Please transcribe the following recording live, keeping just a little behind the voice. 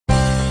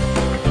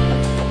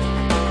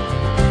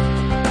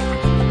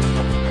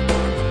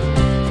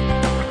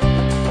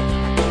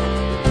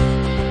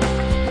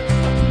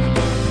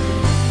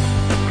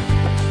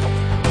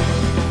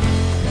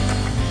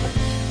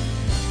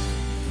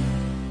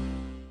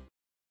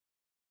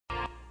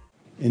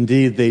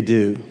Indeed, they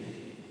do.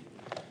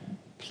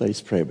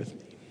 Please pray with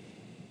me.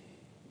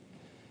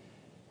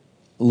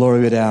 Lord,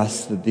 we would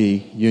ask that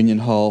the Union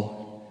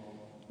Hall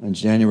on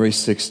January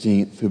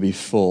 16th will be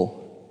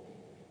full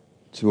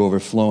to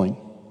overflowing.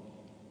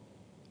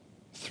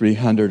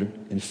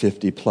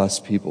 350 plus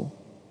people,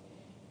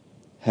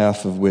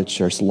 half of which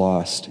are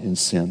lost in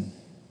sin.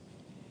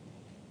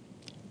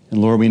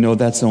 And Lord, we know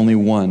that's only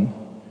one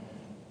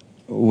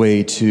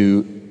way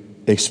to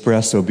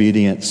express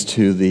obedience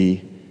to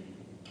the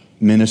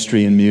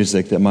ministry and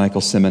music that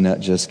Michael Simonette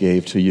just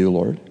gave to you,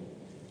 Lord.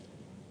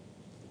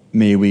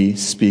 May we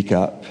speak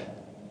up.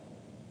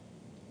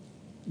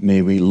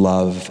 May we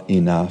love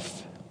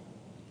enough.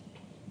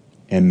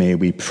 And may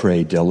we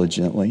pray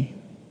diligently.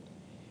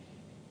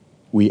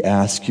 We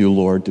ask you,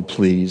 Lord, to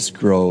please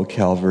grow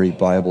Calvary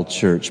Bible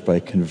Church by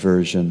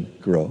conversion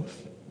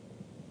growth.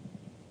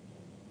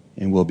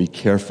 And we'll be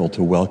careful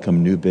to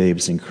welcome new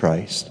babes in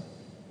Christ.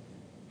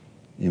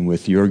 And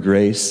with your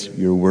grace,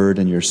 your word,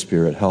 and your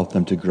spirit, help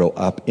them to grow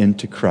up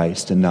into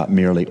Christ and not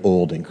merely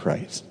old in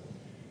Christ.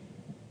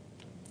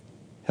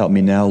 Help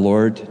me now,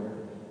 Lord,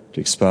 to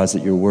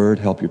exposit your word.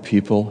 Help your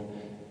people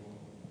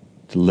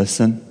to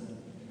listen,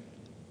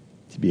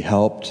 to be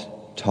helped,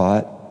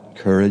 taught,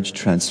 encouraged,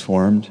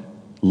 transformed,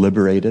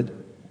 liberated.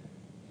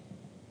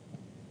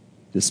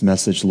 This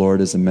message,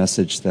 Lord, is a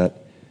message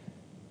that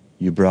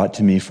you brought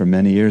to me for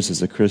many years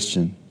as a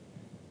Christian,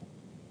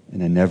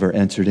 and I never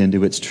entered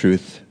into its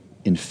truth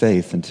in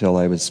faith until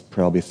I was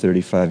probably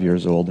 35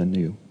 years old and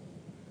new.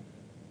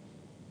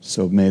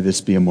 So may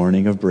this be a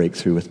morning of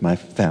breakthrough with my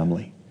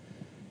family.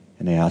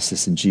 And I ask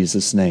this in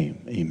Jesus'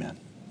 name. Amen.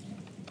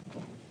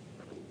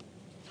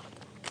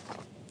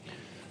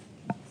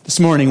 This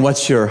morning,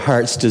 what's your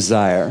heart's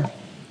desire?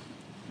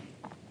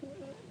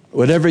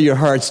 Whatever your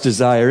heart's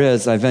desire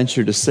is, I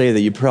venture to say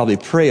that you probably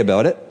pray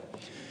about it.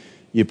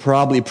 You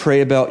probably pray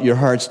about your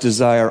heart's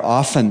desire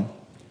often.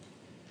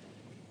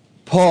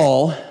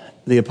 Paul,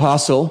 the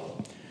apostle,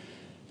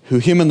 who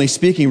humanly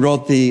speaking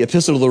wrote the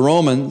epistle to the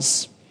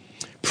Romans,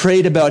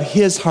 prayed about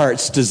his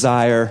heart's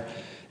desire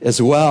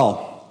as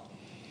well.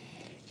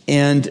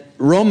 And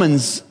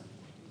Romans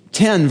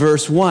 10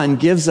 verse 1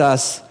 gives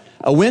us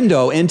a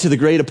window into the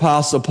great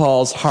apostle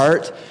Paul's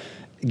heart,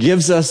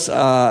 gives us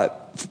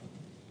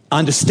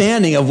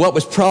understanding of what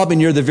was probably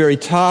near the very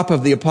top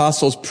of the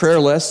apostle's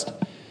prayer list.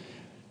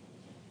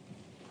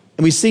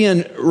 And we see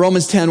in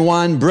Romans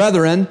 10:1,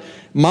 brethren,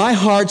 my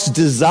heart's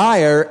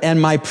desire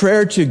and my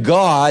prayer to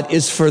God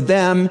is for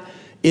them,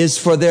 is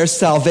for their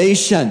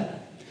salvation.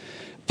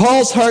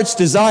 Paul's heart's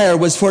desire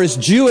was for his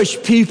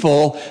Jewish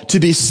people to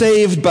be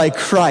saved by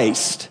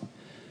Christ.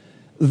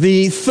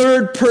 The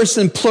third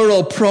person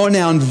plural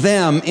pronoun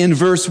them in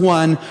verse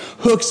 1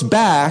 hooks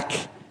back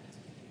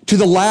to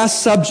the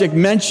last subject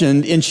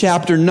mentioned in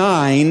chapter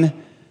 9,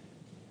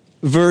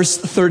 verse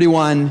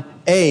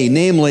 31a,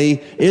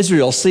 namely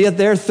Israel. See it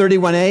there,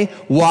 31a?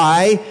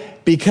 Why?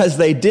 Because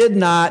they did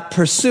not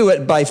pursue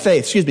it by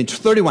faith.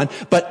 31.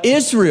 But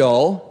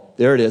Israel,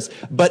 there it is.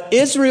 But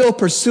Israel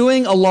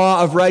pursuing a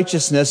law of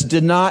righteousness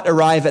did not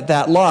arrive at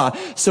that law.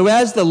 So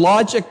as the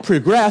logic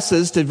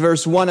progresses to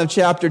verse 1 of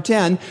chapter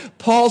 10,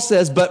 Paul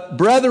says, but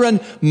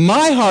brethren,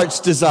 my heart's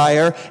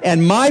desire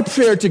and my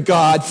prayer to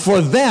God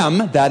for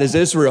them, that is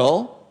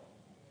Israel,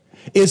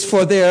 is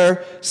for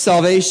their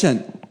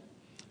salvation.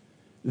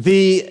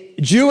 The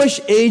Jewish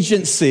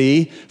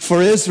Agency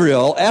for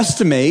Israel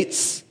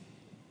estimates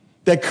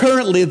that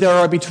currently there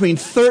are between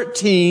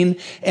 13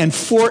 and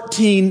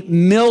 14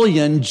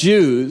 million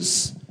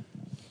Jews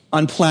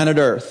on planet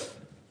Earth.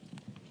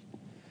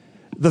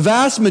 The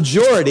vast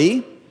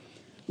majority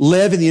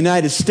live in the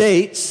United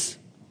States,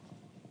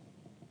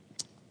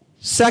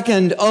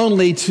 second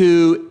only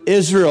to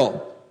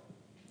Israel.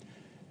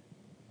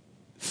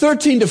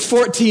 13 to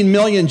 14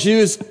 million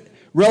Jews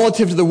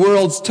relative to the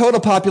world's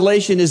total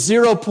population is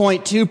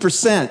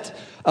 0.2%.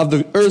 Of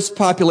the Earth's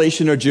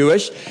population are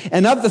Jewish.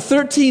 And of the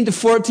 13 to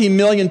 14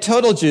 million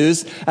total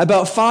Jews,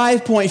 about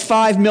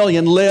 5.5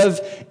 million live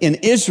in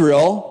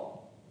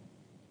Israel,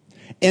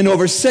 and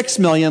over 6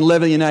 million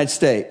live in the United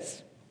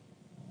States.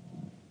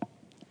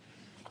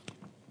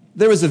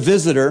 There was a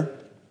visitor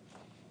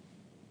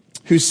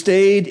who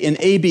stayed in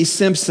A.B.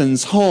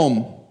 Simpson's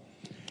home.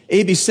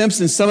 A.B.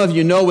 Simpson, some of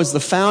you know, was the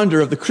founder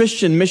of the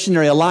Christian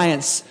Missionary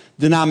Alliance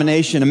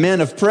denomination, a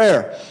man of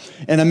prayer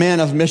and a man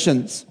of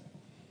missions.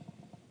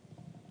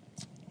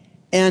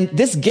 And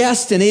this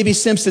guest in A.B.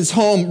 Simpson's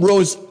home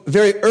rose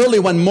very early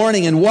one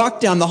morning and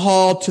walked down the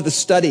hall to the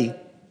study.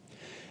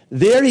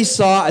 There he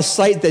saw a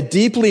sight that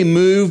deeply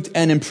moved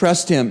and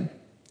impressed him.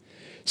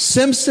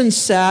 Simpson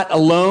sat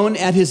alone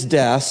at his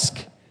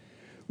desk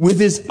with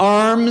his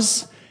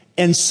arms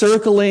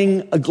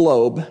encircling a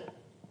globe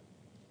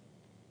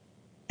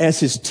as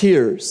his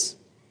tears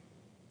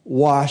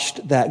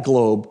washed that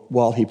globe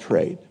while he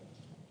prayed.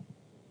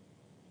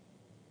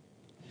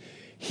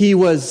 He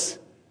was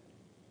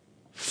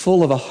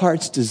full of a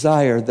heart's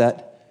desire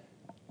that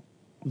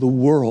the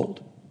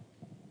world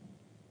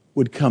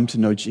would come to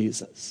know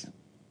Jesus.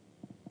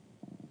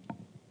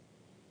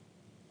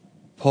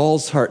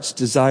 Paul's heart's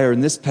desire in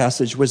this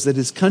passage was that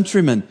his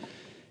countrymen,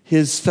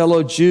 his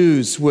fellow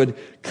Jews, would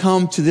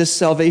come to this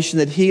salvation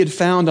that he had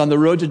found on the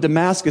road to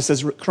Damascus,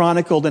 as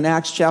chronicled in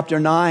Acts chapter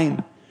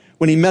 9,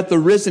 when he met the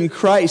risen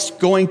Christ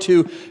going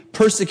to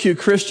persecute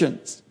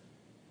Christians.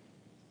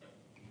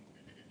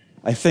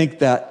 I think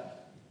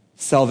that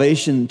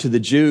salvation to the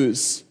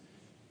Jews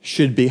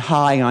should be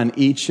high on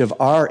each of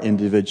our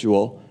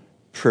individual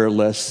prayer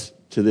lists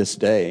to this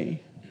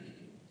day.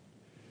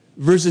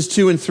 Verses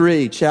 2 and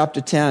 3, chapter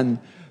 10.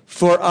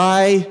 For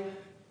I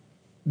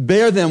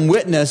bear them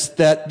witness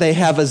that they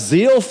have a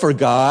zeal for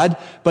God,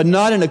 but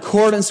not in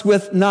accordance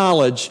with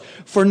knowledge.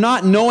 For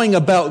not knowing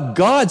about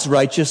God's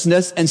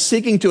righteousness and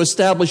seeking to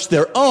establish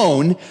their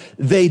own,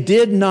 they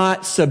did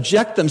not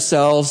subject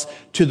themselves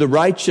to the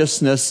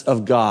righteousness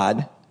of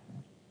God.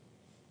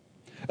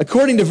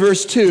 According to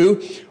verse 2,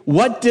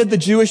 what did the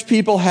Jewish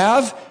people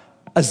have?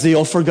 A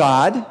zeal for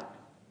God.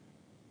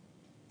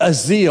 A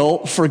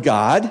zeal for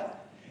God.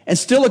 And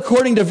still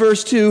according to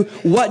verse 2,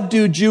 what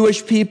do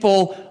Jewish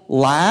people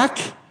lack?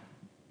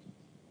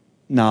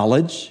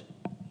 Knowledge.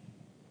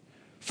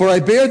 For I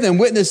bear them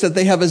witness that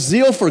they have a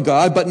zeal for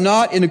God, but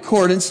not in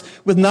accordance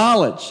with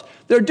knowledge.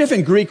 There are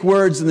different Greek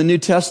words in the New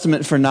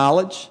Testament for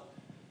knowledge.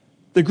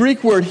 The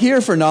Greek word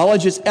here for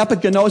knowledge is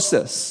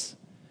epignosis.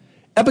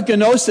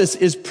 Epignosis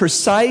is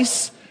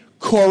precise,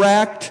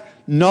 correct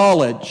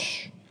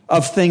knowledge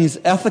of things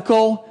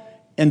ethical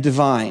and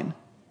divine.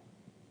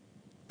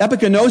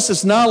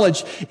 Epignosis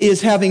knowledge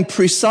is having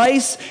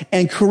precise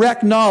and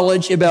correct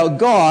knowledge about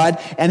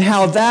God and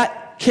how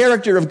that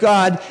character of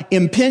God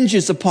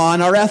impinges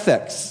upon our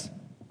ethics.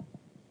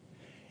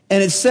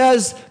 And it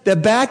says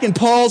that back in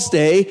Paul's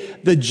day,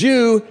 the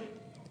Jew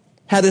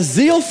had a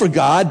zeal for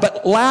God,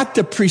 but lacked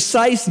a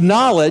precise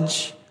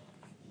knowledge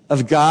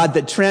of God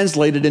that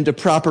translated into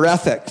proper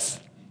ethics.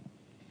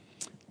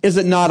 Is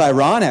it not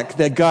ironic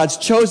that God's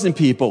chosen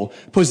people,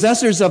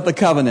 possessors of the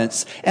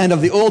covenants and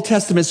of the Old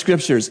Testament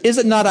scriptures, is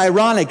it not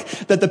ironic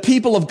that the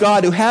people of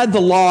God who had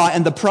the law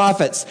and the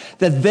prophets,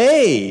 that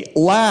they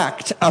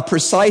lacked a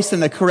precise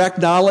and a correct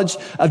knowledge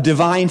of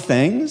divine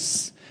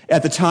things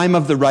at the time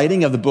of the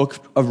writing of the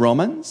book of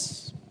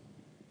Romans?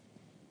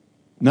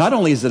 Not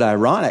only is it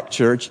ironic,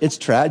 church, it's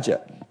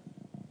tragic.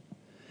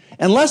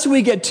 Unless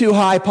we get too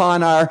high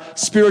upon our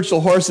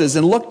spiritual horses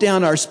and look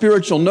down our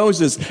spiritual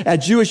noses at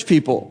Jewish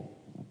people,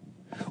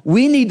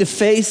 we need to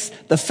face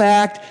the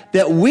fact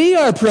that we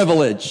are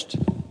privileged.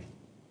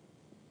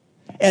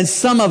 And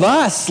some of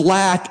us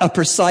lack a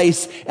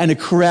precise and a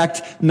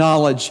correct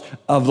knowledge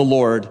of the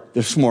Lord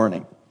this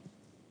morning.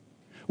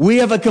 We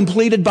have a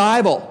completed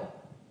Bible.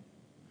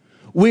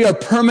 We are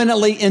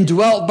permanently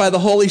indwelt by the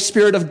Holy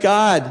Spirit of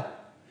God.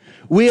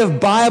 We have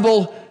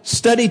Bible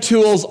study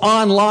tools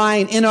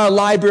online in our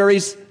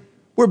libraries.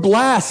 We're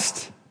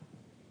blessed.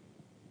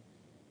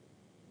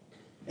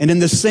 And in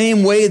the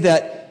same way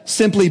that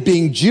simply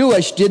being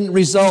Jewish didn't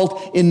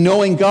result in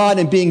knowing God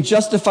and being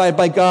justified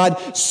by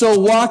God, so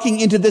walking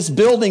into this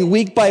building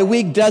week by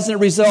week doesn't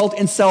result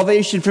in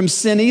salvation from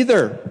sin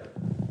either.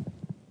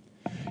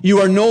 You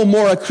are no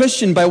more a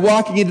Christian by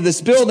walking into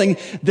this building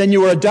than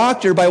you are a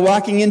doctor by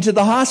walking into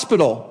the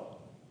hospital.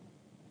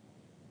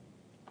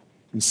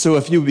 And so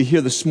if you will be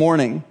here this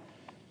morning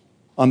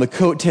on the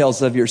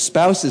coattails of your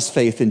spouse's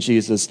faith in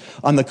Jesus,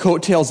 on the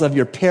coattails of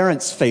your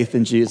parents' faith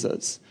in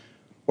Jesus,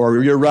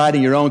 or you're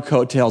riding your own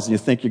coattails and you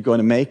think you're going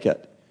to make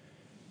it,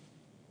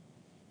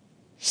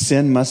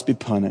 sin must be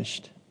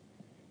punished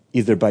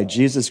either by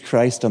Jesus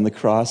Christ on the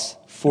cross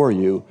for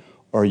you,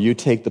 or you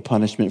take the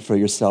punishment for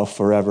yourself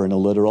forever in a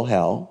literal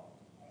hell.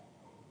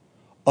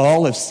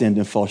 All have sinned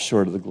and fall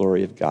short of the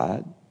glory of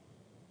God.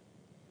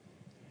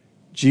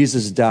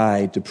 Jesus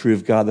died to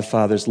prove God the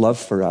Father's love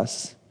for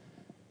us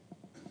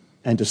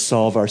and to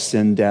solve our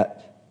sin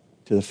debt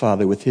to the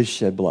Father with his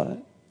shed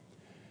blood.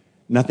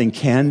 Nothing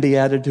can be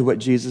added to what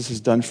Jesus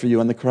has done for you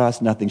on the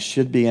cross. Nothing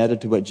should be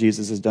added to what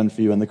Jesus has done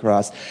for you on the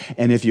cross.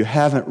 And if you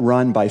haven't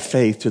run by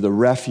faith to the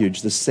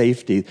refuge, the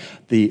safety,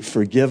 the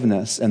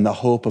forgiveness, and the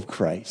hope of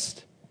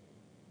Christ,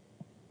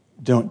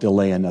 don't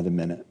delay another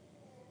minute.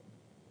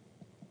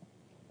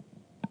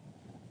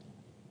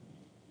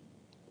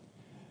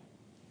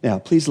 Now,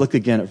 please look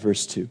again at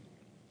verse 2.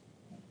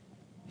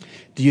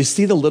 Do you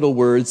see the little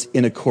words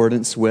in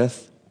accordance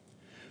with?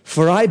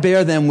 For I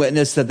bear them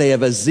witness that they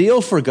have a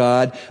zeal for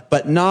God,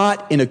 but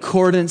not in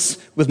accordance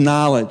with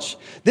knowledge.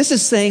 This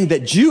is saying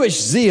that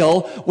Jewish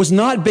zeal was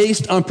not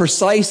based on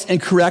precise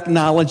and correct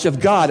knowledge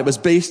of God. It was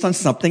based on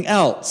something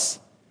else.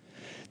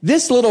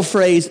 This little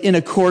phrase, in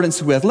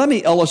accordance with, let me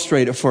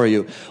illustrate it for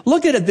you.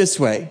 Look at it this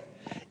way.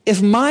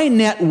 If my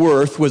net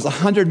worth was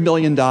 $100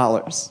 million,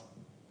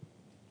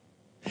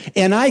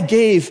 and I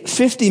gave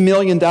 $50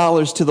 million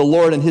to the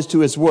Lord and to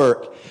his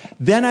work,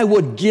 then I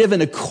would give in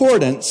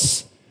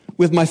accordance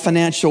with my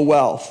financial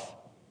wealth.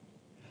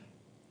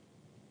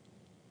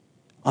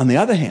 On the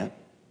other hand,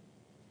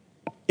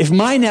 if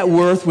my net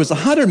worth was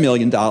 $100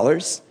 million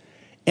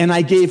and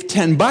I gave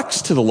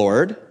 $10 to the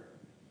Lord,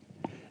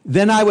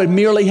 then I would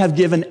merely have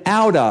given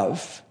out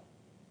of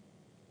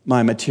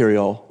my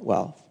material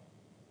wealth.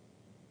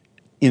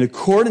 In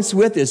accordance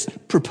with is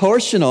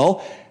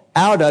proportional.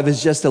 Out of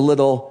is just a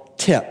little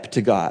tip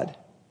to God.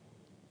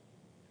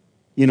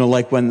 You know,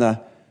 like when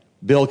the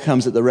bill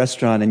comes at the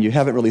restaurant and you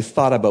haven't really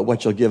thought about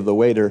what you'll give the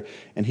waiter,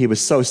 and he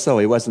was so-so,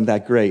 he wasn't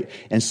that great.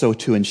 And so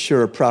to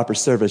ensure proper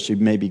service, you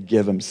maybe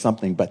give him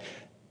something, but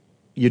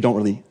you don't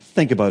really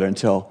think about it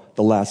until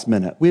the last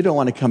minute. We don't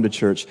want to come to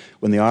church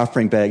when the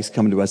offering bags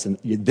come to us, and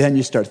then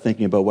you start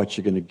thinking about what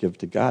you're going to give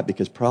to God,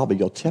 because probably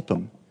you'll tip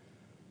him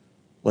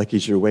like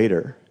he's your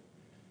waiter.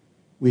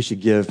 We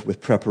should give with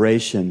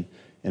preparation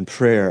and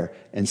prayer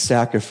and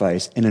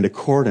sacrifice and in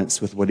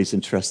accordance with what he's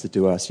entrusted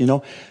to us. You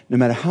know, no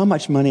matter how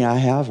much money I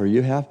have or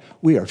you have,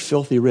 we are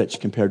filthy rich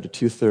compared to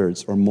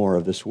 2/3 or more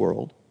of this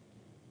world.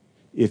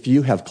 If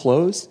you have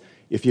clothes,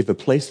 if you have a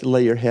place to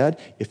lay your head,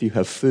 if you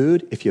have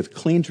food, if you have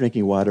clean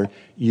drinking water,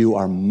 you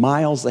are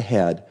miles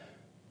ahead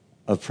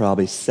of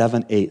probably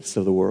 7/8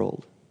 of the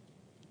world.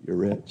 You're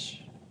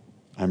rich.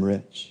 I'm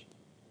rich.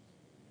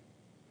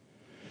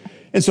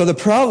 And so the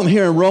problem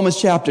here in Romans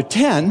chapter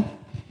 10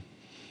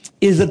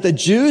 is that the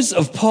Jews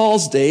of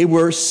Paul's day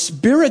were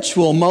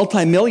spiritual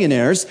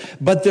multimillionaires,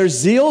 but their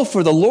zeal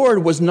for the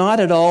Lord was not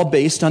at all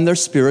based on their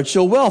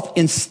spiritual wealth.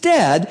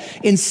 Instead,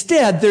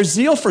 their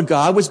zeal for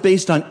God was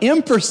based on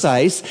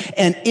imprecise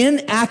and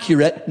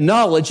inaccurate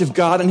knowledge of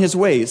God and his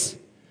ways.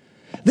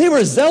 They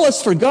were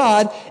zealous for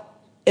God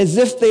as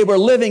if they were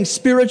living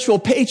spiritual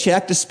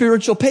paycheck to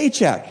spiritual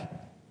paycheck.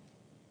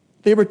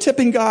 They were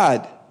tipping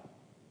God.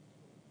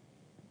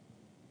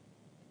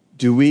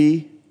 Do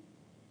we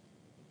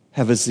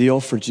have a zeal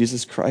for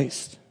Jesus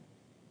Christ,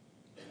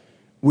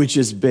 which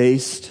is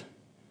based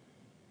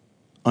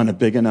on a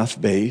big enough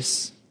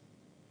base,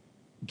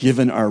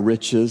 given our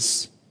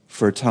riches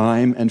for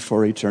time and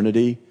for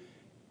eternity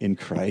in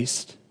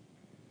Christ?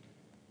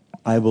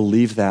 I will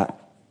leave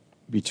that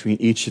between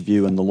each of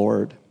you and the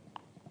Lord.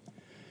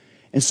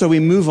 And so we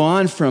move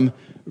on from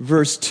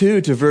verse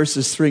 2 to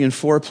verses 3 and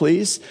 4,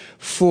 please.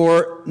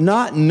 For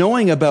not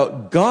knowing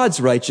about God's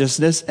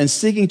righteousness and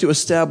seeking to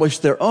establish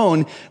their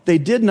own, they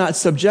did not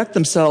subject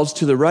themselves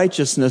to the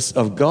righteousness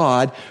of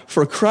God.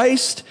 For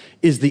Christ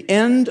is the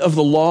end of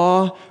the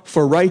law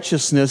for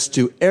righteousness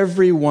to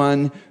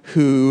everyone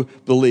who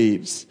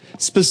believes.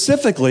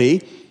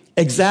 Specifically,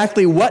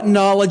 exactly what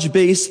knowledge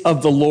base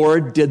of the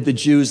Lord did the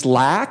Jews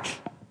lack?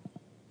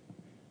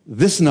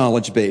 This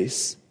knowledge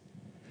base.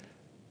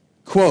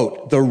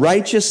 Quote, the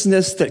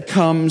righteousness that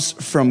comes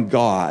from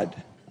God.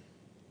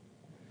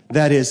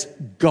 That is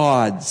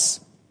God's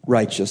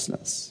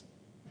righteousness.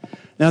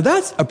 Now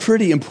that's a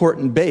pretty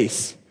important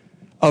base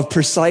of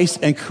precise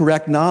and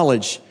correct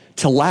knowledge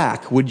to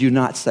lack, would you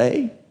not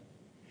say?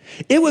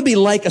 It would be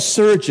like a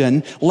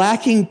surgeon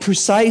lacking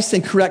precise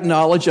and correct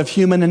knowledge of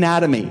human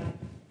anatomy.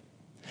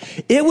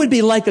 It would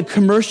be like a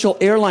commercial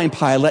airline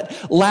pilot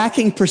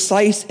lacking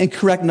precise and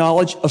correct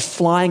knowledge of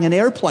flying an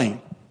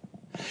airplane.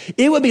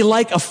 It would be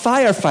like a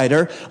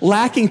firefighter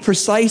lacking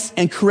precise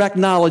and correct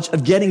knowledge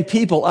of getting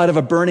people out of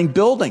a burning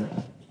building.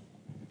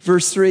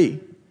 Verse 3,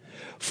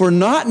 for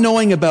not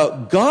knowing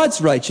about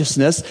God's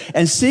righteousness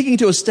and seeking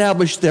to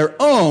establish their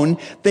own,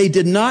 they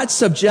did not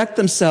subject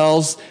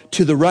themselves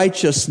to the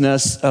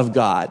righteousness of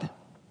God.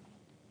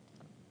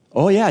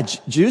 Oh yeah,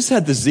 Jews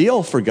had the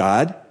zeal for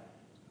God.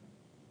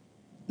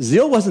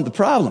 Zeal wasn't the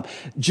problem.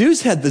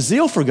 Jews had the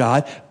zeal for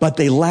God, but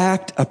they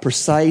lacked a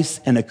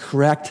precise and a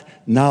correct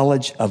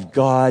knowledge of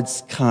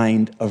God's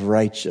kind of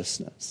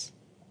righteousness.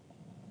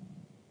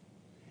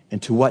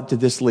 And to what did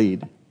this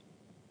lead?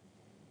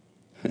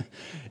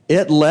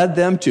 It led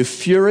them to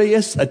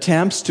furious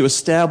attempts to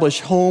establish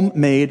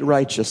homemade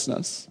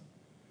righteousness.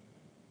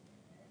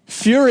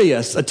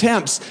 Furious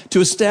attempts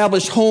to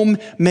establish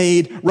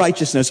homemade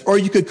righteousness, or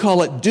you could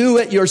call it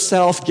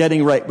do-it-yourself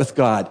getting right with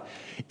God.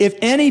 If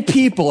any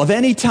people of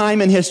any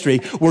time in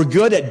history were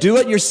good at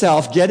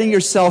do-it-yourself, getting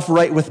yourself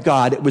right with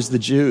God, it was the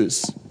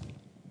Jews.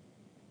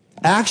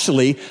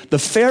 Actually, the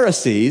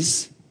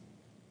Pharisees,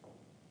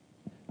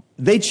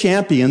 they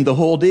championed the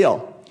whole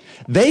deal.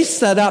 They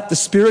set up the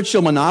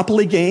spiritual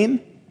monopoly game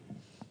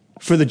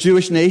for the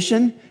Jewish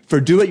nation, for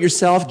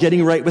do-it-yourself,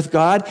 getting right with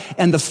God,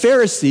 and the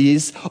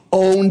Pharisees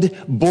owned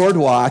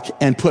Boardwalk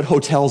and put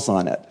hotels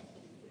on it.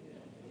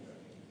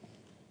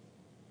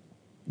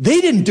 They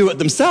didn't do it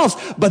themselves,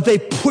 but they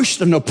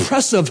pushed an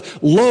oppressive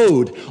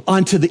load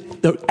onto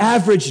the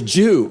average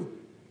Jew.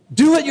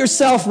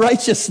 Do-it-yourself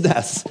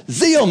righteousness.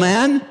 Zeal,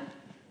 man.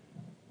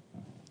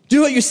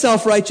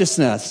 Do-it-yourself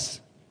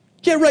righteousness.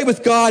 Get right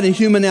with God in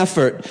human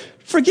effort.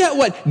 Forget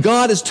what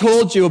God has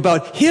told you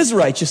about his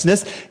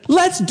righteousness.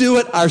 Let's do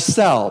it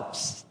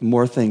ourselves. The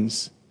more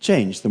things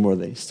change, the more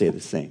they stay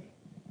the same.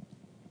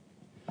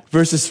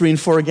 Verses 3 and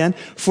 4 again.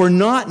 For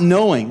not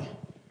knowing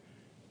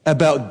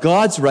about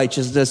God's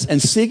righteousness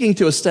and seeking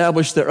to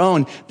establish their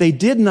own, they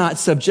did not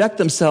subject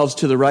themselves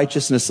to the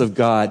righteousness of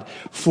God.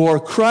 For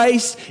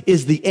Christ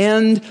is the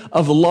end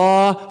of the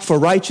law for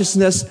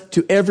righteousness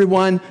to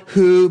everyone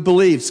who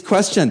believes.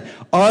 Question,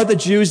 are the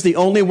Jews the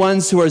only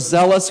ones who are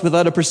zealous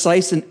without a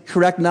precise and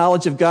correct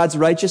knowledge of God's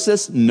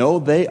righteousness? No,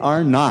 they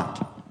are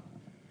not.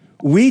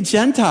 We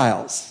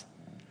Gentiles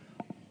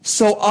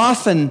so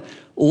often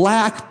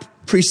lack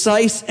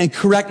precise and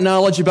correct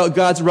knowledge about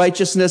God's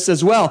righteousness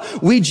as well.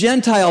 We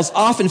Gentiles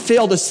often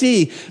fail to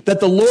see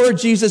that the Lord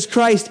Jesus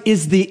Christ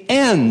is the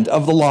end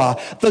of the law,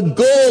 the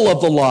goal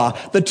of the law,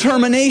 the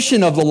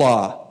termination of the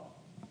law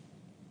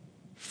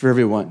for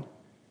everyone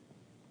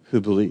who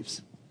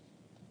believes.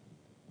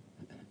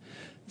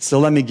 So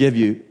let me give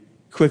you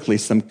quickly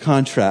some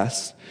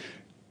contrasts.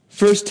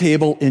 First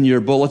table in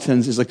your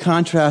bulletins is a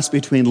contrast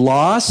between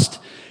lost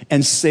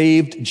and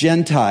saved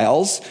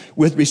Gentiles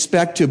with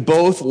respect to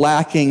both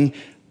lacking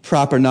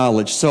proper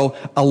knowledge. So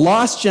a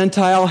lost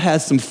Gentile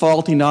has some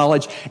faulty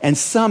knowledge, and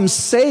some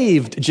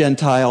saved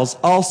Gentiles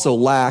also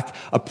lack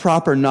a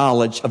proper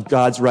knowledge of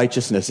God's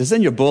righteousness. It's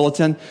in your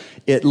bulletin.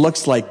 It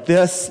looks like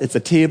this. It's a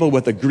table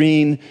with a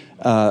green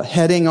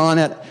heading on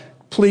it.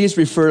 Please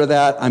refer to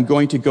that. I'm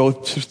going to go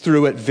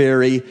through it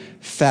very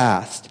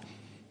fast.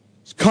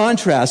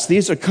 Contrast.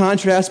 These are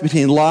contrasts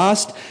between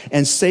lost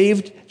and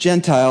saved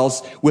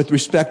Gentiles with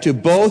respect to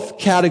both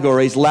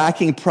categories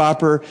lacking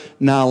proper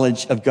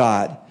knowledge of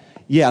God.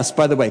 Yes,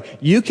 by the way,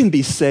 you can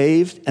be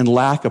saved and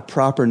lack a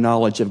proper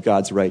knowledge of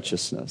God's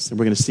righteousness. And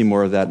we're going to see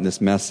more of that in this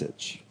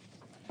message.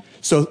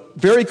 So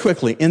very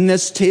quickly, in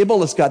this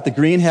table, it's got the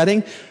green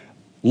heading.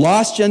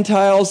 Lost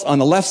Gentiles on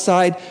the left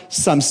side,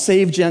 some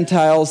saved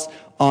Gentiles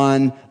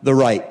on the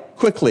right.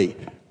 Quickly.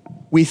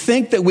 We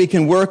think that we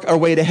can work our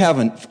way to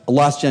heaven, a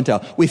lost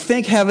Gentile. We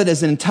think heaven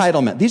is an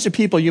entitlement. These are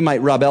people you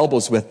might rub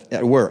elbows with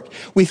at work.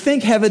 We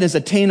think heaven is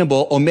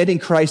attainable, omitting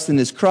Christ and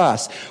his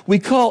cross. We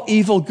call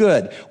evil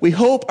good. We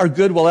hope our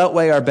good will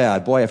outweigh our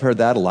bad. Boy, I've heard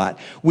that a lot.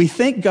 We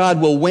think God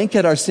will wink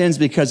at our sins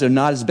because they're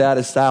not as bad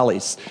as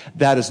Sally's.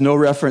 That is no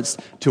reference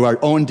to our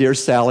own dear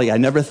Sally. I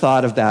never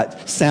thought of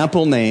that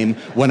sample name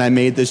when I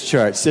made this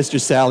chart. Sister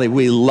Sally,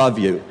 we love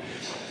you.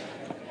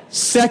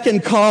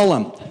 Second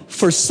column.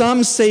 For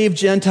some saved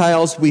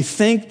Gentiles, we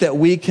think that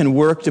we can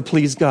work to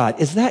please God.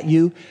 Is that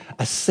you,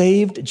 a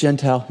saved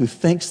Gentile who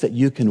thinks that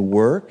you can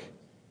work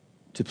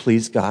to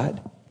please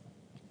God?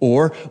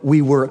 Or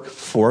we work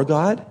for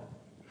God?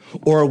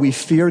 Or we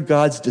fear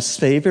God's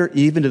disfavor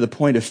even to the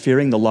point of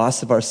fearing the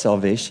loss of our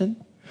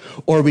salvation?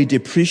 Or we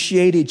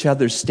depreciate each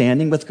other's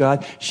standing with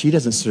God? She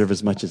doesn't serve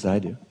as much as I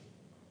do.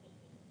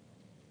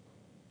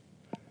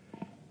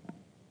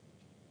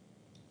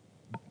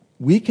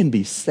 We can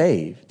be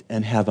saved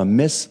and have a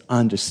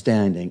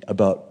misunderstanding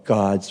about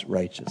God's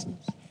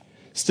righteousness.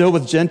 Still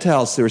with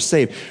Gentiles who are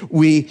saved,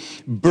 we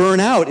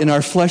burn out in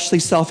our fleshly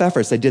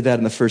self-efforts. I did that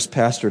in the first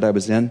pastorate I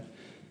was in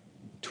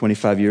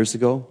 25 years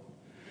ago.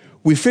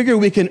 We figure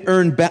we can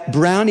earn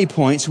brownie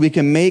points. We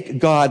can make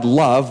God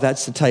love,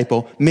 that's the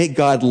typo, make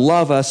God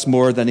love us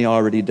more than he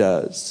already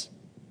does.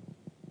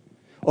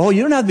 Oh,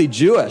 you don't have to be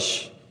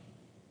Jewish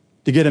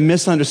to get a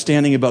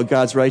misunderstanding about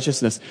God's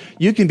righteousness.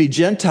 You can be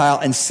Gentile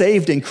and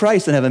saved in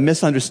Christ and have a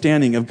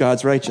misunderstanding of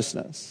God's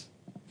righteousness.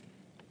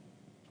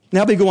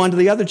 Now we go on to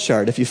the other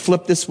chart. If you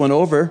flip this one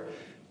over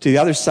to the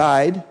other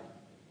side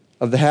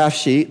of the half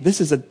sheet,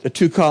 this is a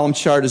two-column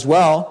chart as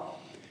well.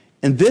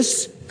 And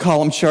this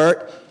column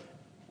chart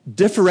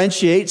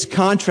differentiates,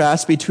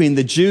 contrasts between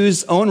the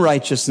Jews' own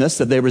righteousness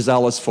that they were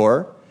zealous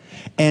for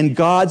and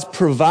God's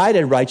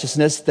provided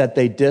righteousness that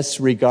they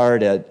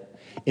disregarded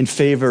in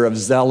favor of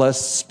zealous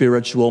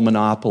spiritual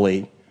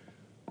monopoly,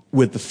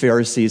 with the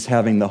Pharisees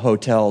having the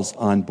hotels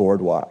on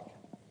Boardwalk.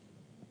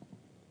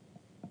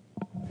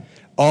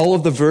 All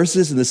of the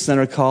verses in the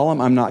center column,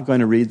 I'm not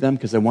going to read them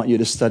because I want you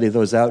to study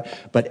those out,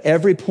 but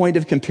every point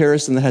of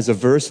comparison that has a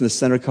verse in the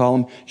center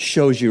column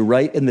shows you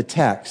right in the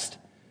text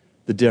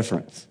the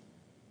difference.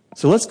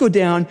 So let's go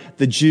down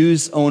the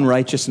Jews' own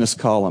righteousness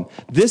column.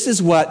 This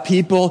is what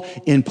people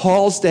in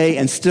Paul's day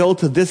and still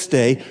to this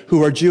day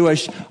who are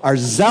Jewish are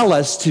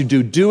zealous to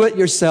do it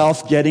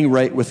yourself, getting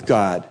right with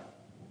God.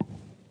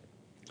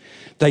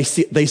 They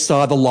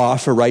saw the law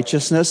for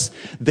righteousness.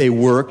 They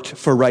worked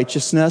for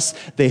righteousness.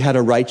 They had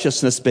a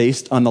righteousness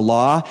based on the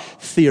law.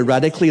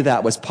 Theoretically,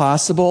 that was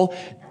possible.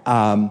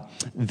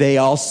 They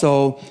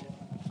also,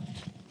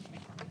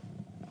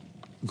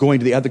 going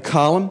to the other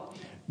column,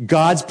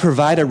 God's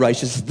provided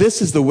righteousness.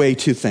 This is the way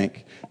to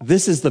think.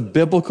 This is the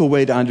biblical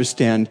way to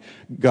understand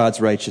God's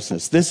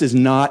righteousness. This is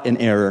not an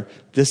error.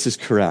 This is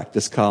correct,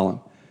 this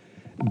column.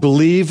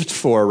 Believed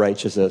for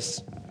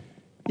righteousness.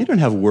 You don't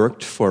have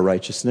worked for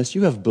righteousness.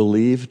 You have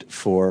believed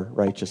for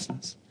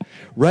righteousness.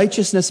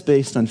 Righteousness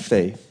based on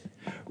faith.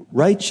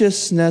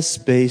 Righteousness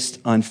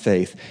based on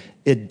faith.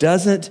 It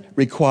doesn't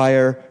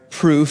require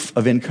proof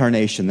of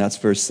incarnation. That's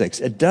verse 6.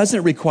 It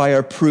doesn't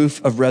require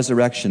proof of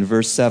resurrection.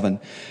 Verse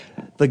 7.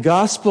 The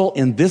gospel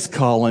in this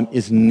column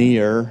is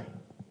near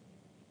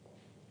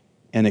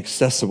and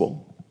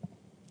accessible.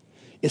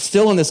 It's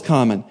still in this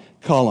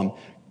column.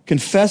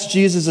 Confess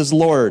Jesus as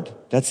Lord.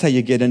 That's how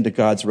you get into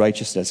God's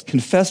righteousness.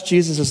 Confess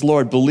Jesus as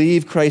Lord.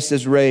 Believe Christ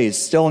is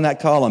raised. Still in that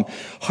column.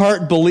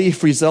 Heart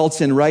belief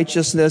results in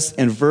righteousness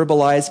and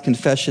verbalized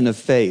confession of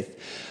faith.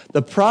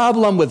 The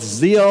problem with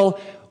zeal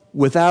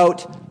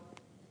without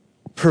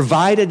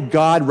provided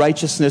God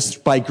righteousness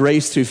by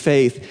grace through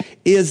faith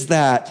is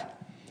that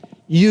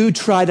you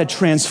try to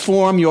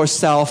transform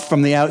yourself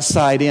from the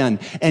outside in,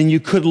 and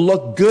you could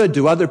look good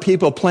to other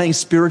people playing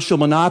spiritual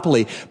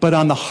Monopoly, but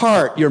on the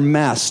heart, you're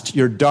messed,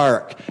 you're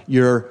dark,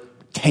 you're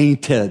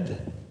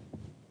tainted.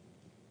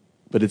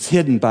 But it's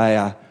hidden by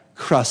a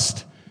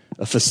crust,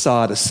 a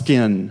facade, a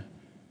skin,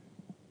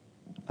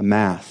 a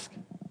mask.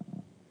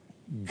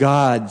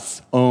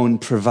 God's own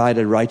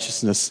provided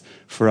righteousness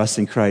for us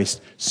in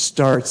Christ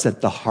starts at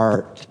the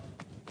heart,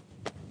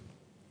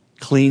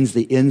 cleans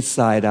the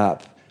inside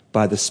up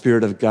by the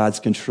Spirit of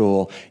God's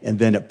control, and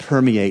then it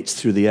permeates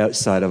through the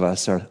outside of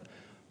us,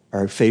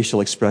 our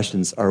facial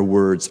expressions, our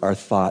words, our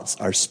thoughts,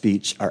 our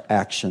speech, our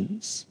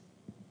actions.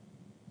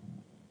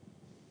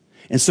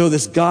 And so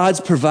this God's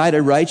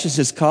provided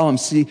righteousness column,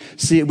 see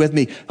it with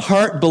me.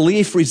 Heart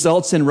belief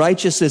results in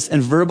righteousness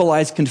and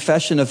verbalized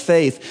confession of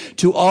faith.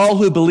 To all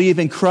who believe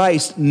in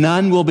Christ,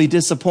 none will be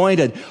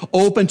disappointed.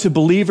 Open to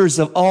believers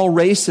of all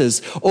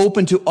races.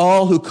 Open to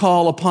all who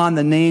call upon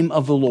the name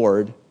of the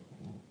Lord.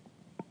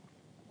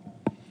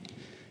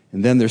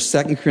 And then there's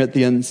 2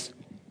 Corinthians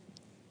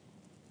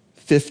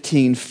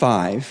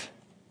 15:5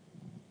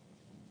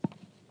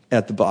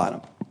 at the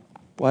bottom.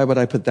 Why would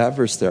I put that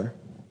verse there?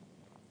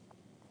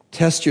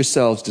 Test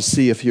yourselves to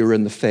see if you're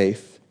in the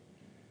faith.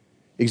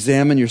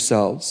 Examine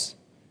yourselves.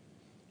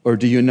 Or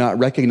do you not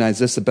recognize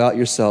this about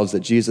yourselves, that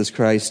Jesus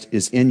Christ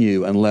is in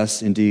you,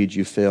 unless indeed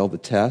you fail the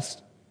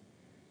test?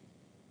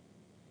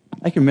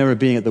 I can remember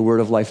being at the Word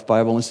of Life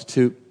Bible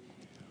Institute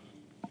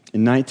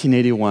in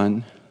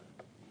 1981.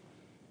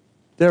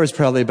 There was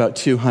probably about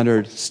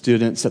 200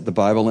 students at the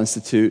Bible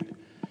Institute,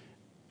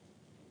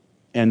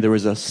 and there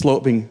was a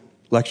sloping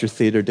lecture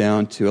theater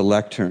down to a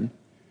lectern.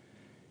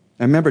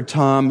 I remember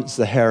Tom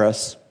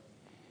Zaharis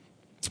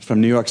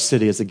from New York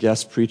City as a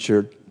guest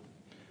preacher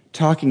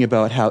talking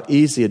about how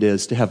easy it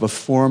is to have a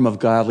form of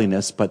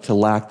godliness but to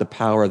lack the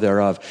power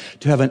thereof,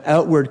 to have an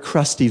outward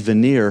crusty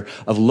veneer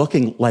of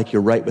looking like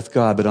you're right with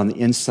God, but on the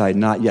inside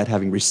not yet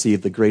having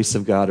received the grace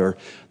of God or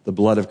the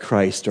blood of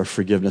Christ or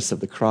forgiveness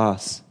of the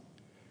cross.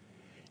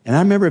 And I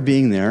remember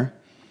being there,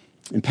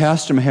 and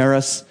Pastor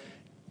Maharis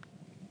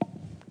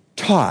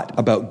taught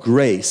about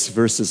grace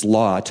versus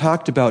law,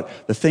 talked about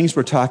the things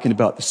we're talking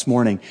about this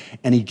morning,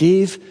 and he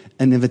gave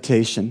an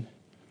invitation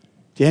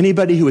to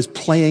anybody who was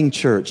playing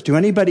church, to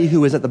anybody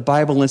who was at the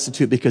Bible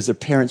Institute because their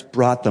parents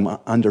brought them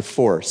under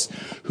force,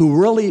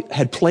 who really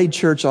had played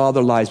church all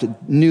their lives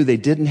but knew they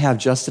didn't have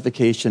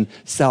justification,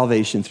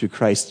 salvation through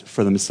Christ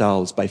for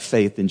themselves by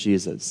faith in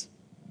Jesus.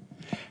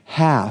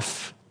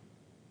 Half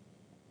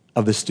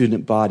of the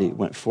student body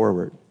went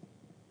forward.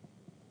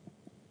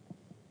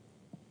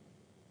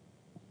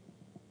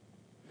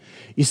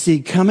 You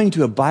see, coming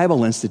to a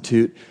Bible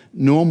Institute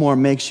no more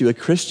makes you a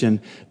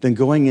Christian than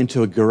going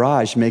into a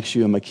garage makes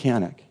you a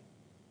mechanic.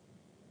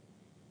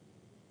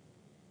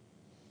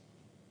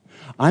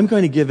 I'm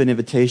going to give an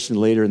invitation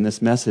later in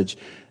this message,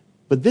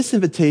 but this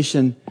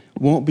invitation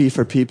won't be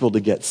for people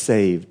to get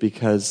saved,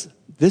 because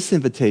this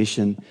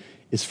invitation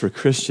is for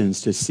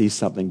Christians to see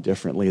something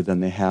differently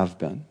than they have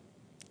been.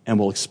 And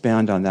we'll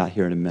expand on that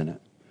here in a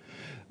minute.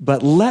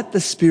 But let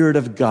the Spirit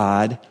of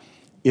God,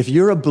 if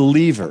you're a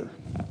believer,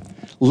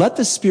 let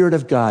the Spirit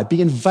of God, be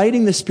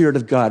inviting the Spirit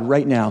of God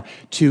right now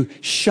to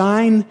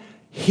shine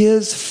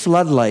His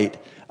floodlight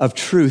of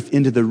truth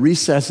into the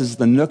recesses,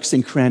 the nooks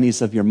and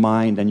crannies of your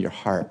mind and your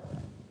heart.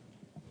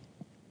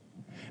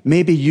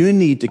 Maybe you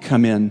need to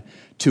come in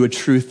to a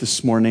truth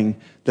this morning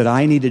that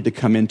I needed to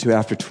come into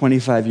after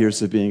 25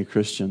 years of being a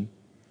Christian.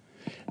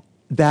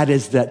 That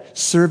is that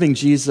serving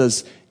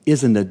Jesus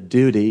isn't a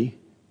duty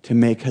to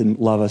make Him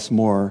love us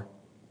more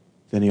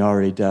than He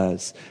already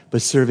does,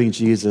 but serving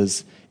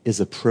Jesus is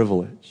a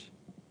privilege.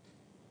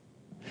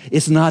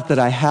 It's not that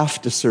I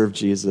have to serve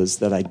Jesus,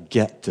 that I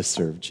get to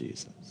serve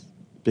Jesus.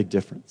 Big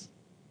difference.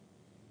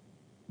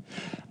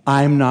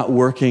 I'm not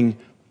working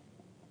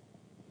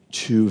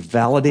to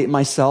validate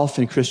myself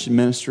in Christian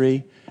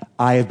ministry.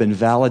 I have been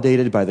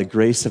validated by the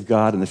grace of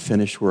God and the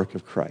finished work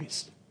of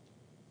Christ.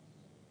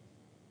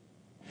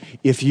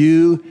 If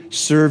you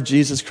serve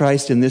Jesus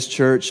Christ in this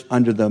church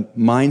under the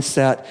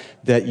mindset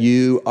that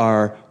you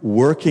are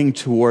working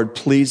toward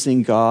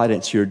pleasing God,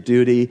 it's your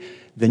duty,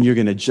 then you're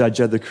going to judge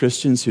other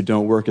Christians who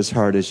don't work as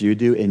hard as you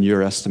do in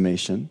your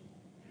estimation.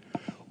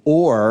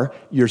 Or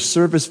your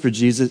service for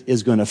Jesus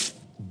is going to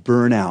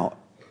burn out,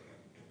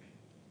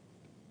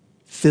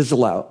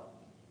 fizzle out.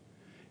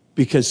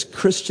 Because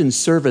Christian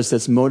service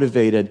that's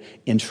motivated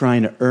in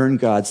trying to earn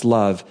God's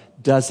love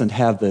doesn't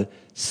have the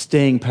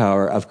staying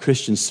power of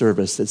Christian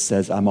service that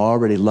says, I'm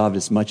already loved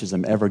as much as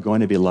I'm ever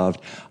going to be loved.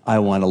 I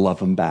want to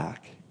love Him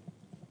back.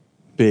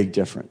 Big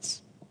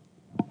difference.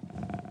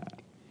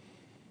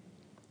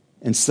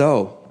 And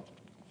so,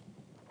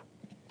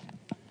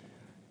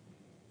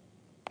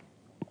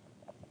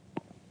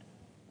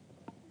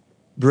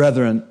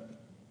 brethren,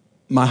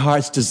 my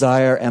heart's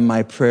desire and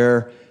my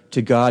prayer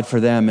to God for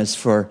them is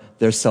for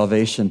their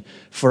salvation.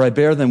 For I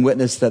bear them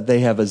witness that they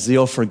have a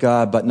zeal for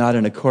God, but not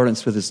in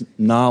accordance with His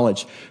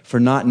knowledge. For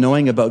not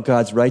knowing about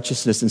God's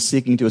righteousness and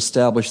seeking to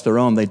establish their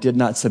own, they did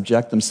not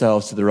subject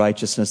themselves to the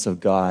righteousness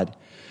of God.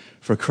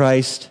 For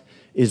Christ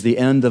is the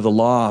end of the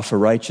law for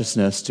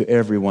righteousness to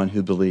everyone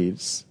who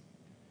believes.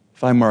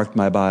 If I marked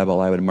my Bible,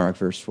 I would mark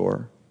verse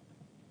 4.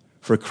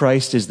 For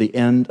Christ is the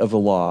end of the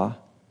law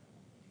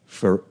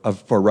for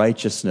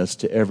righteousness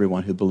to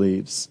everyone who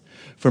believes.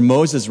 For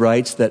Moses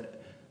writes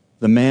that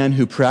the man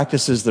who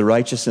practices the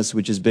righteousness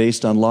which is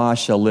based on law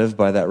shall live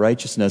by that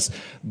righteousness,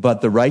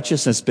 but the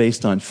righteousness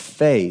based on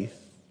faith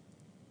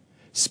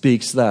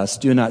speaks thus,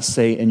 do not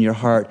say in your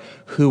heart,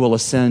 who will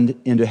ascend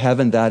into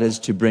heaven, that is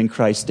to bring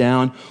Christ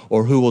down,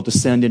 or who will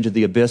descend into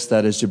the abyss,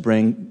 that is to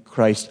bring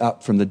Christ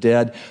up from the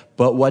dead.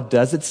 But what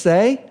does it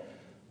say?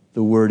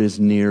 The word is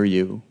near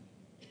you,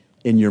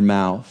 in your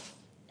mouth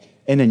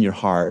and in your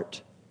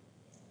heart.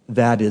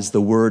 That is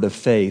the word of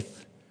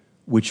faith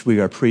which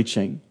we are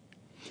preaching.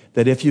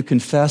 That if you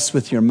confess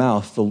with your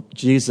mouth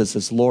Jesus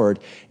is Lord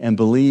and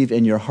believe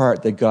in your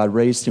heart that God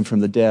raised him from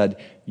the dead,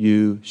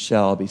 you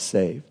shall be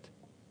saved.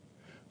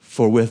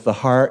 For with the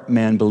heart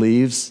man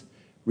believes,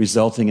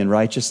 resulting in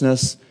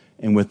righteousness,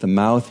 and with the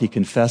mouth he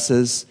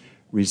confesses,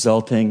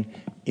 resulting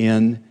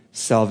in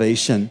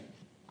salvation.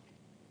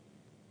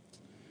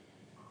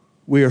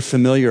 We are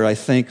familiar, I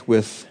think,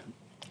 with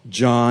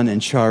John and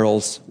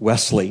Charles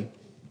Wesley,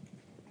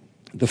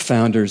 the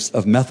founders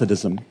of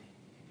Methodism.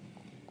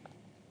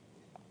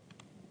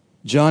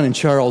 John and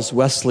Charles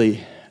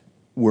Wesley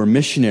were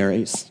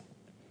missionaries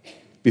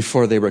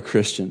before they were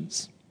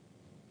Christians.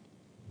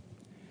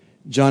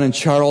 John and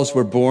Charles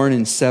were born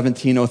in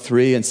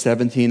 1703 and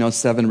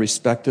 1707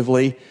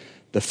 respectively,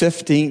 the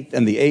 15th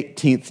and the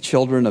 18th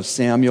children of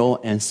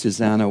Samuel and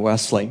Susanna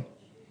Wesley.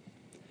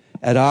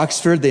 At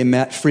Oxford, they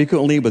met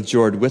frequently with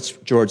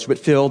George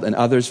Whitefield and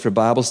others for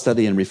Bible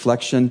study and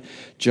reflection.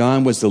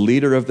 John was the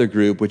leader of their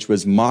group, which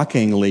was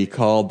mockingly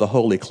called the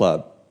Holy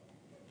Club.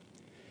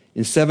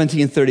 In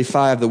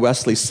 1735, the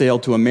Wesleys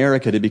sailed to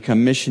America to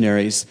become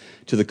missionaries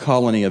to the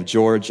colony of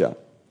Georgia.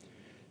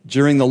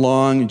 During the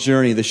long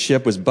journey, the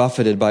ship was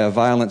buffeted by a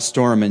violent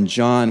storm, and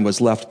John was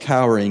left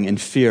cowering in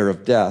fear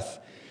of death.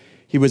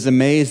 He was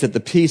amazed at the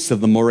peace of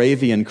the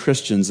Moravian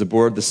Christians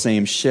aboard the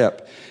same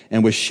ship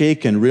and was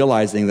shaken,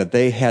 realizing that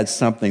they had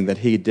something that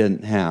he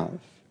didn't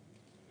have.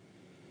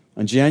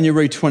 On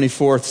January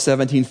 24th,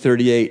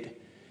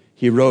 1738,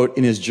 he wrote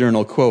in his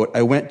journal, quote,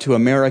 I went to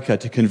America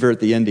to convert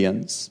the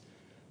Indians,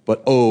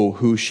 but oh,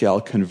 who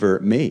shall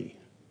convert me?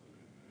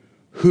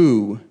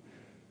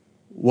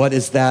 What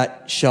is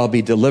that shall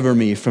be deliver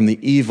me from the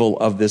evil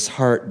of this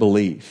heart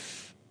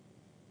belief?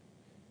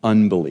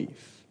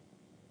 Unbelief.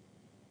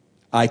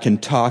 I can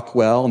talk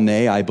well,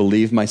 nay, I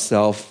believe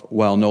myself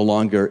while no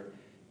longer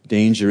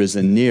danger is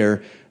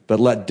near, but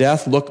let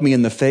death look me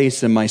in the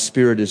face and my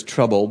spirit is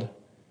troubled,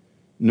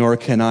 nor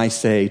can I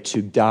say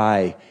to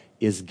die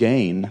is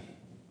gain.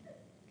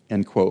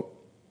 End quote.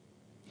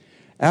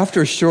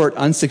 After a short,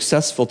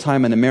 unsuccessful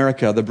time in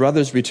America, the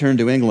brothers returned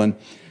to England,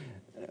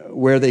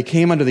 where they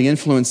came under the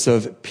influence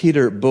of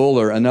Peter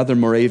Böhler, another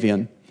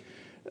Moravian.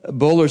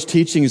 Böhler's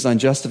teachings on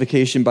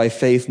justification by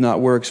faith,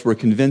 not works, were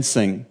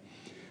convincing.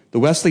 The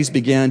Wesleys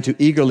began to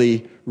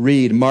eagerly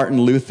read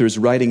Martin Luther's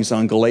writings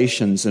on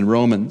Galatians and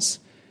Romans,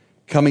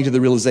 coming to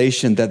the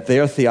realization that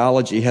their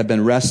theology had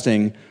been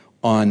resting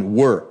on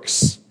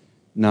works,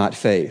 not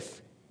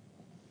faith.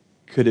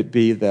 Could it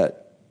be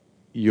that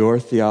your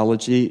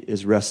theology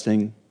is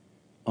resting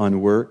on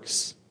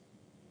works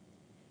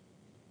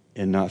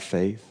and not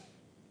faith?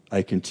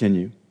 I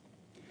continue.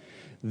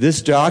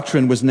 This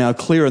doctrine was now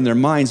clear in their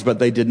minds, but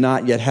they did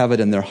not yet have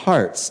it in their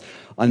hearts.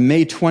 On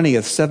May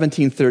 20th,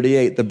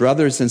 1738, the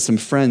brothers and some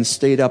friends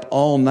stayed up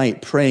all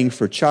night praying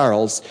for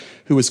Charles,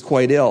 who was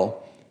quite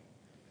ill.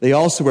 They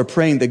also were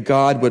praying that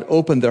God would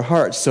open their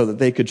hearts so that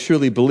they could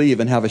truly believe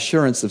and have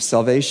assurance of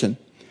salvation.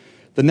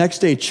 The next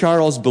day,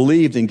 Charles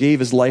believed and gave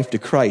his life to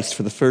Christ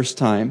for the first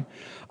time.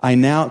 I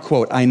now,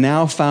 quote, I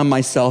now found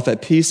myself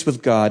at peace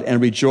with God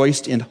and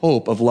rejoiced in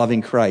hope of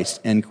loving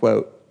Christ, end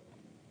quote.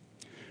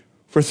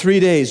 For 3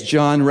 days,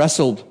 John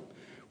wrestled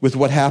with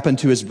what happened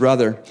to his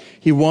brother.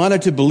 He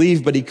wanted to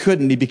believe, but he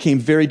couldn't. He became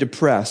very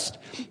depressed.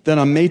 Then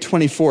on May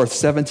 24th,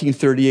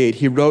 1738,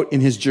 he wrote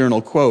in his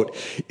journal, quote,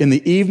 in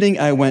the evening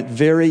I went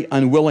very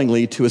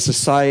unwillingly to a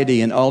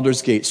society in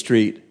Aldersgate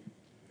Street,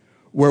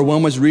 where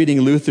one was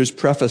reading Luther's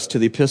preface to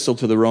the Epistle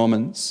to the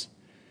Romans.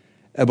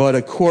 About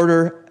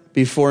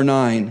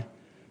 9:15,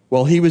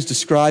 while he was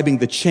describing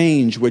the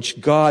change which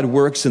God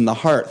works in the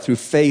heart through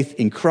faith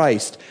in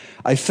Christ,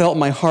 I felt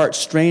my heart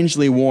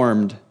strangely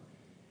warmed.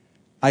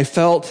 I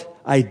felt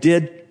I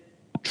did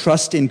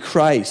trust in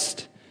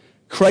Christ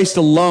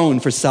alone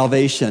for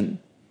salvation,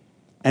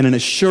 and an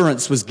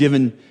assurance was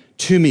given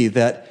to me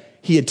that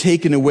he had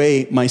taken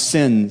away my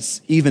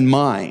sins, even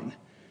mine,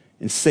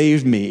 and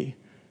saved me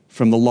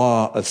from the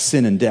law of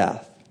sin and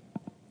death.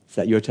 Is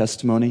that your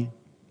testimony?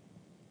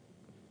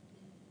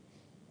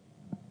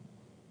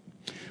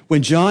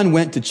 When John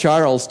went to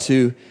Charles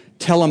to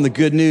tell him the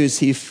good news,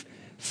 he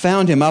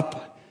found him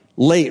up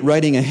late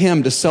writing a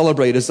hymn to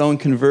celebrate his own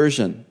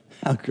conversion.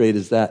 How great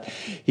is that?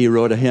 He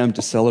wrote a hymn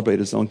to celebrate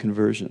his own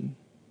conversion.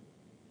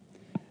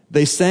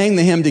 They sang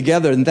the hymn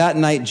together, and that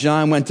night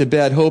John went to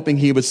bed hoping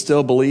he would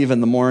still believe in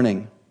the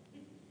morning.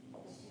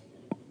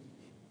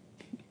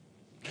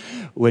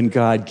 When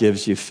God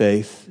gives you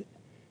faith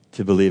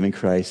to believe in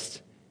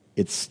Christ,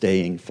 it's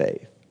staying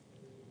faith.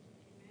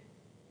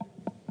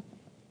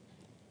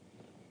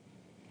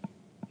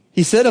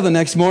 He said of the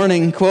next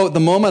morning, quote, "The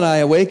moment I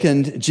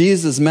awakened,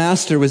 Jesus,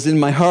 Master, was in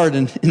my heart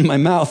and in my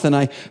mouth, and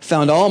I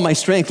found all my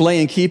strength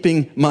lay in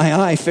keeping my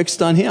eye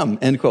fixed on him,"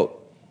 end quote.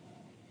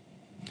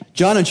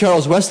 John and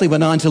Charles Wesley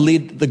went on to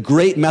lead the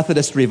great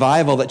Methodist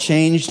revival that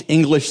changed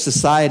English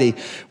society.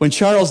 When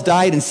Charles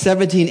died in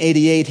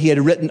 1788, he had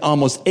written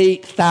almost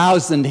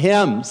 8,000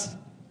 hymns.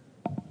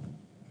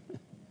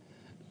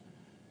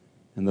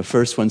 And the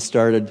first one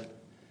started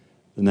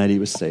the night he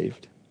was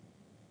saved.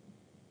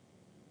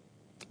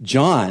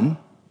 John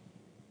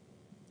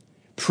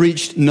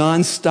preached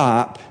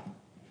nonstop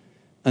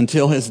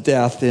until his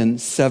death in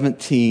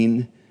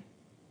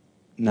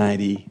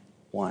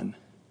 1791.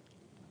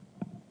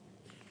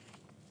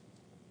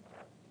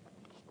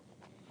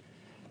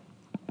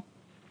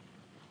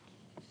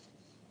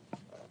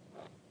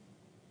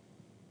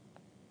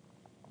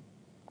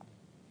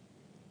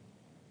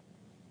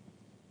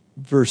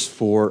 Verse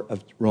 4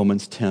 of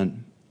Romans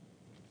 10.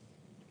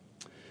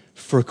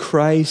 For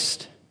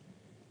Christ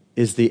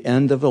is the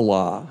end of the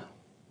law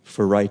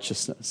for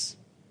righteousness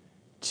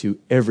to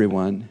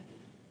everyone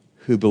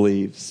who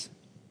believes.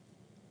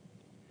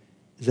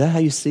 Is that how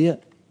you see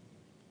it?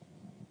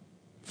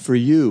 For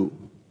you,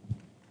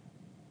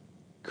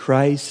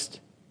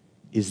 Christ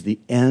is the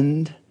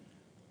end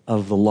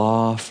of the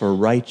law for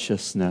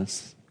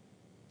righteousness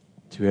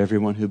to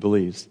everyone who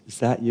believes. Is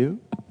that you?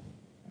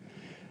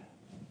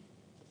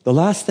 The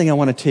last thing I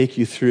want to take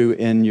you through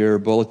in your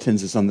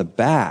bulletins is on the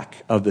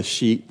back of the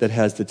sheet that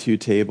has the two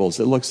tables.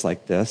 It looks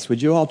like this.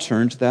 Would you all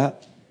turn to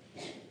that?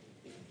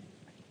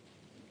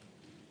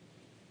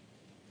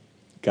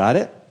 Got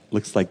it?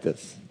 Looks like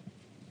this.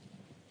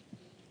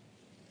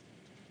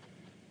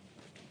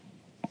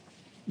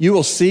 You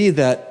will see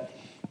that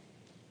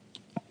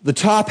the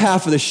top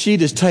half of the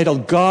sheet is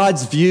titled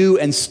God's View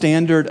and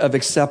Standard of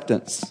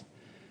Acceptance.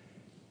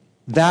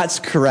 That's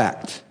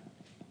correct.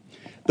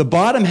 The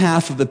bottom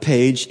half of the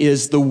page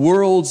is the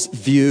world's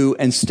view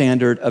and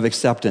standard of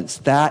acceptance.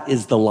 That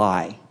is the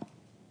lie.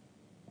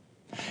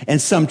 And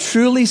some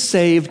truly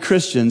saved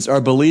Christians are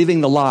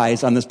believing the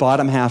lies on this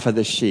bottom half of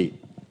this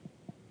sheet.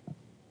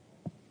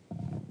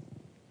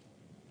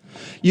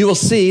 You will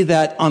see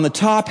that on the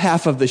top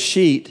half of the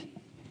sheet,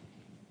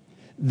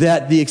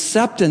 that the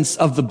acceptance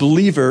of the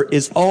believer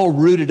is all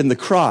rooted in the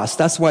cross.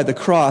 That's why the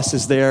cross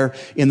is there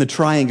in the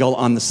triangle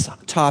on the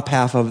top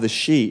half of the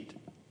sheet.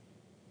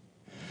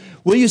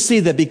 Will you see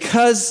that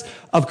because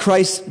of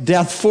Christ's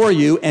death for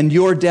you and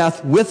your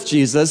death with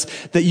Jesus,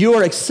 that you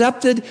are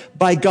accepted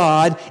by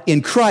God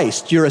in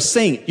Christ? You're a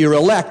saint, you're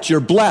elect,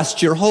 you're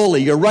blessed, you're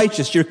holy, you're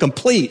righteous, you're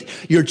complete,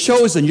 you're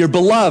chosen, you're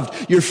beloved,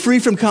 you're free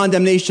from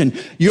condemnation,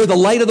 you're the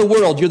light of the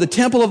world, you're the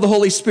temple of the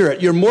Holy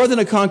Spirit, you're more than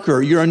a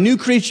conqueror, you're a new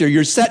creature,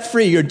 you're set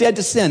free, you're dead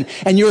to sin,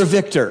 and you're a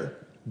victor.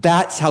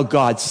 That's how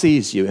God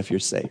sees you if you're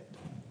saved.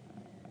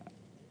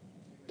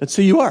 That's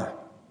who you are.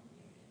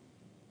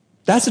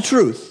 That's the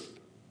truth.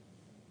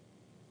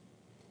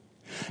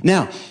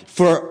 Now,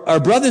 for our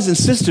brothers and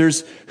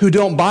sisters who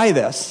don't buy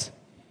this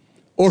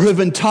or who have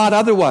been taught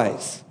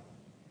otherwise,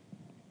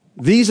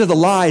 these are the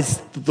lies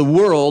that the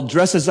world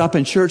dresses up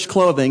in church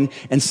clothing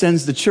and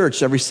sends to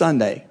church every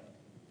Sunday.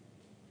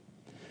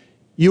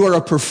 You are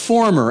a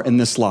performer in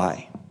this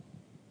lie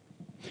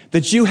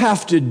that you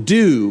have to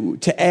do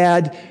to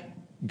add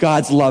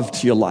God's love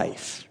to your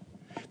life,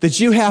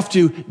 that you have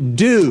to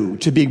do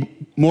to be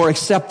more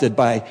accepted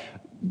by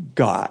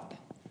God,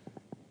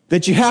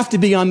 that you have to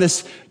be on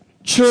this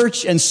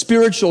church and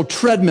spiritual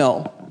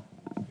treadmill.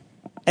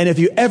 And if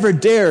you ever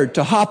dared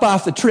to hop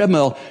off the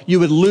treadmill, you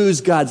would lose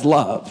God's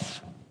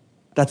love.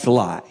 That's a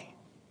lie.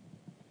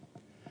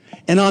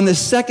 And on the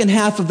second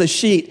half of the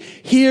sheet,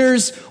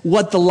 here's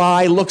what the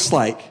lie looks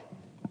like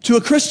to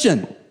a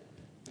Christian.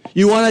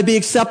 You want to be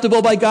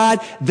acceptable by God?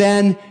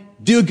 Then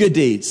do good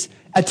deeds.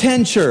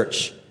 Attend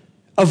church.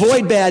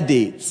 Avoid bad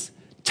deeds.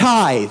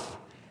 Tithe.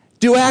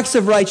 Do acts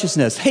of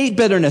righteousness, hate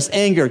bitterness,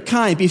 anger,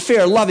 kind, be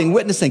fair, loving,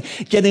 witnessing,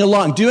 getting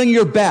along, doing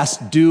your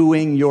best.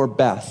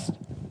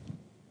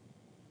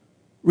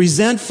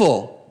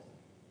 Resentful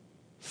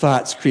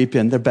thoughts creep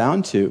in. They're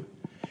bound to.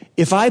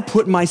 If I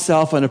put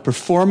myself on a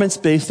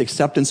performance-based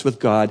acceptance with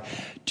God,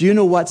 do you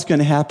know what's going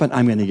to happen?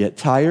 I'm going to get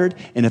tired,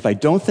 and if I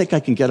don't think I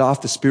can get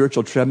off the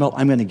spiritual treadmill,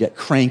 I'm going to get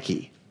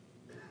cranky.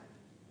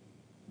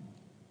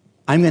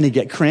 I'm going to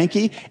get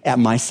cranky at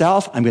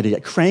myself. I'm going to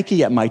get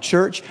cranky at my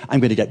church.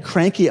 I'm going to get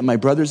cranky at my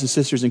brothers and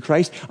sisters in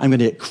Christ. I'm going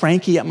to get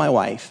cranky at my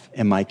wife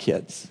and my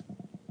kids.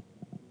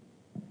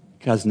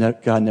 Because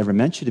God never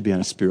meant you to be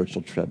on a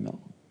spiritual treadmill.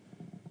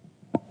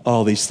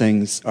 All these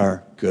things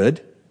are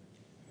good.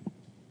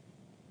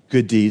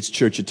 Good deeds,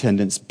 church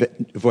attendance,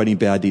 avoiding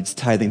bad deeds,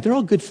 tithing. They're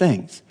all good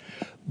things.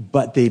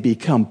 But they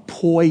become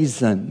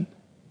poison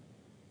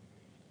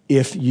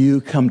if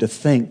you come to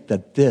think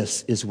that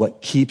this is what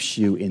keeps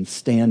you in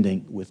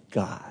standing with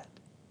God.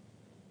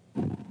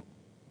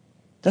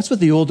 That's what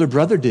the older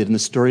brother did in the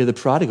story of the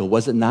prodigal,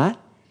 was it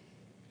not?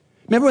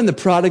 Remember when the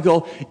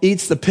prodigal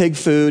eats the pig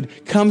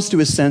food, comes to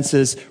his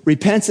senses,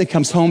 repents, and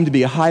comes home to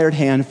be a hired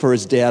hand for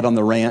his dad on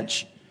the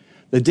ranch?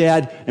 The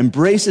dad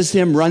embraces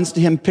him, runs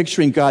to him,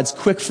 picturing God's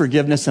quick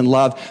forgiveness and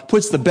love,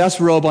 puts the best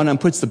robe on him,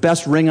 puts the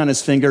best ring on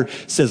his finger,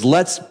 says,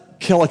 let's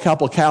kill a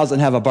couple cows and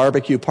have a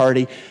barbecue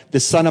party.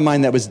 This son of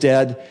mine that was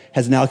dead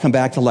has now come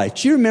back to life.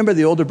 Do you remember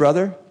the older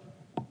brother?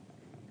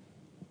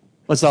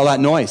 What's all that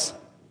noise?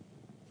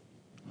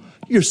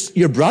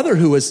 Your brother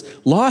who was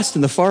lost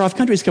in the far-off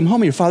country has come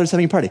home and your father's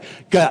having a party.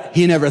 God,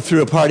 he never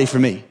threw a party for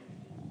me.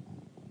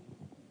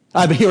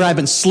 I've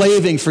been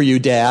slaving for you,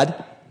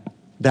 Dad.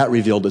 That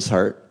revealed his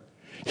heart.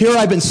 Here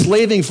I've been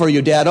slaving for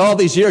you, Dad, all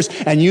these years,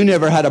 and you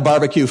never had a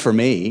barbecue for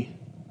me.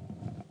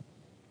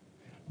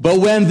 But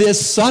when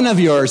this son of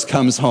yours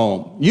comes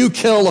home, you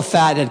kill a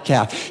fatted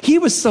calf. He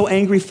was so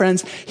angry,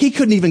 friends, he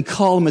couldn't even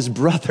call him his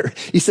brother.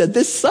 He said,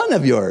 this son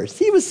of yours.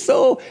 He was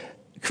so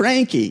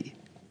cranky.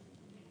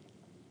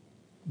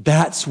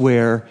 That's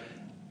where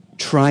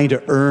trying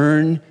to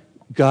earn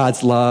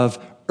God's love,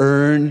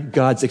 earn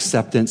God's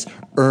acceptance,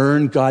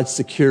 earn God's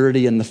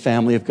security in the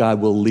family of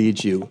God will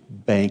lead you.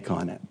 Bank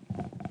on it.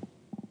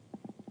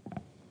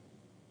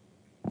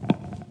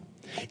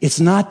 It's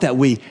not that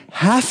we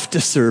have to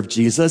serve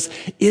Jesus,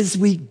 it's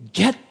we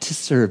get to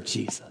serve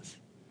Jesus.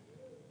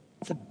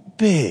 It's a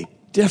big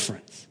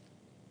difference.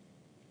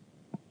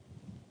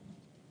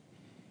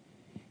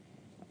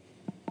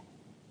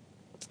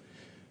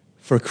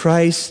 For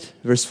Christ,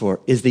 verse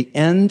 4, is the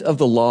end of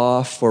the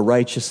law for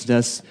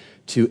righteousness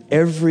to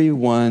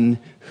everyone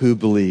who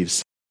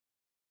believes.